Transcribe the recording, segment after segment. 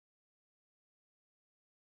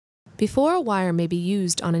Before a wire may be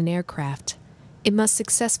used on an aircraft, it must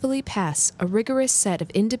successfully pass a rigorous set of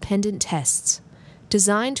independent tests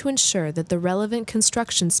designed to ensure that the relevant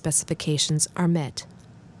construction specifications are met.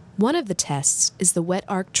 One of the tests is the wet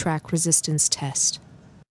arc track resistance test.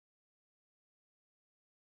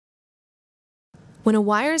 When a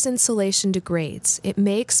wire's insulation degrades, it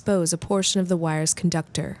may expose a portion of the wire's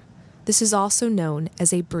conductor. This is also known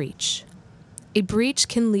as a breach. A breach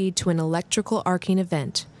can lead to an electrical arcing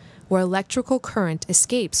event, where electrical current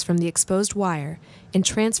escapes from the exposed wire and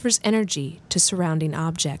transfers energy to surrounding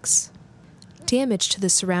objects. Damage to the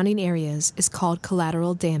surrounding areas is called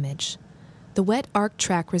collateral damage. The wet arc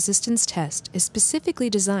track resistance test is specifically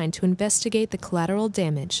designed to investigate the collateral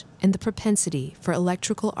damage and the propensity for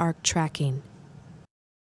electrical arc tracking.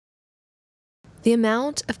 The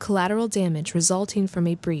amount of collateral damage resulting from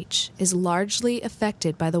a breach is largely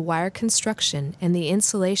affected by the wire construction and the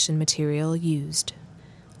insulation material used.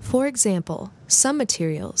 For example, some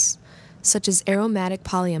materials, such as aromatic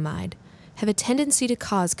polyamide, have a tendency to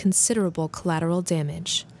cause considerable collateral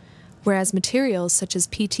damage, whereas materials such as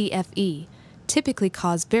PTFE typically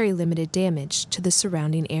cause very limited damage to the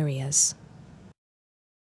surrounding areas.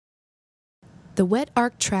 The wet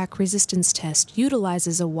arc track resistance test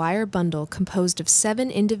utilizes a wire bundle composed of 7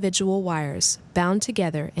 individual wires bound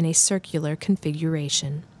together in a circular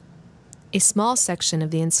configuration. A small section of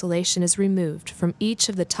the insulation is removed from each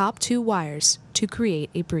of the top 2 wires to create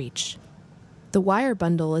a breach. The wire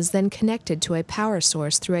bundle is then connected to a power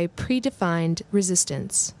source through a predefined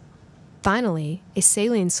resistance. Finally, a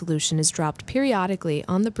saline solution is dropped periodically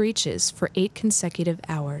on the breaches for 8 consecutive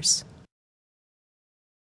hours.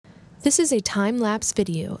 This is a time-lapse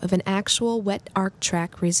video of an actual wet arc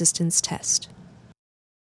track resistance test.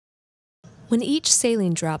 When each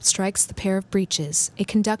saline drop strikes the pair of breaches, a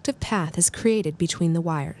conductive path is created between the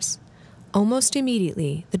wires. Almost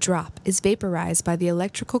immediately, the drop is vaporized by the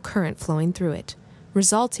electrical current flowing through it,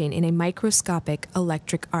 resulting in a microscopic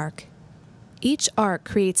electric arc. Each arc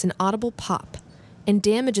creates an audible pop and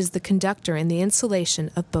damages the conductor and the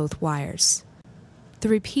insulation of both wires. The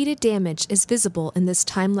repeated damage is visible in this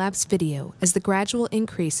time-lapse video as the gradual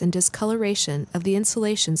increase in discoloration of the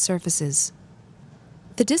insulation surfaces.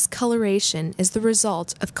 The discoloration is the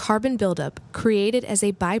result of carbon buildup created as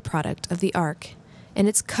a byproduct of the arc, and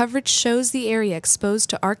its coverage shows the area exposed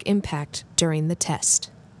to arc impact during the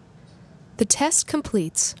test. The test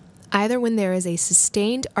completes either when there is a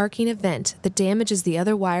sustained arcing event that damages the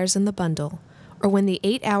other wires in the bundle, or when the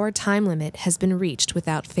 8-hour time limit has been reached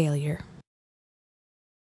without failure.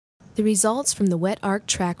 The results from the wet arc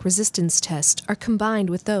track resistance test are combined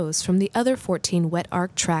with those from the other 14 wet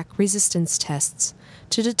arc track resistance tests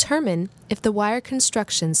to determine if the wire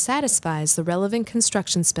construction satisfies the relevant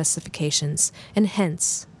construction specifications and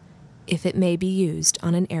hence, if it may be used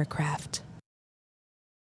on an aircraft.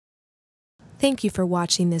 Thank you for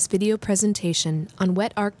watching this video presentation on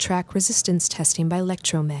wet arc track resistance testing by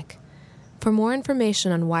Lectromec. For more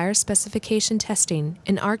information on wire specification testing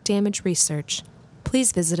and arc damage research,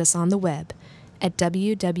 please visit us on the web at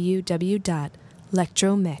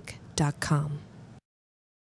www.lectromec.com.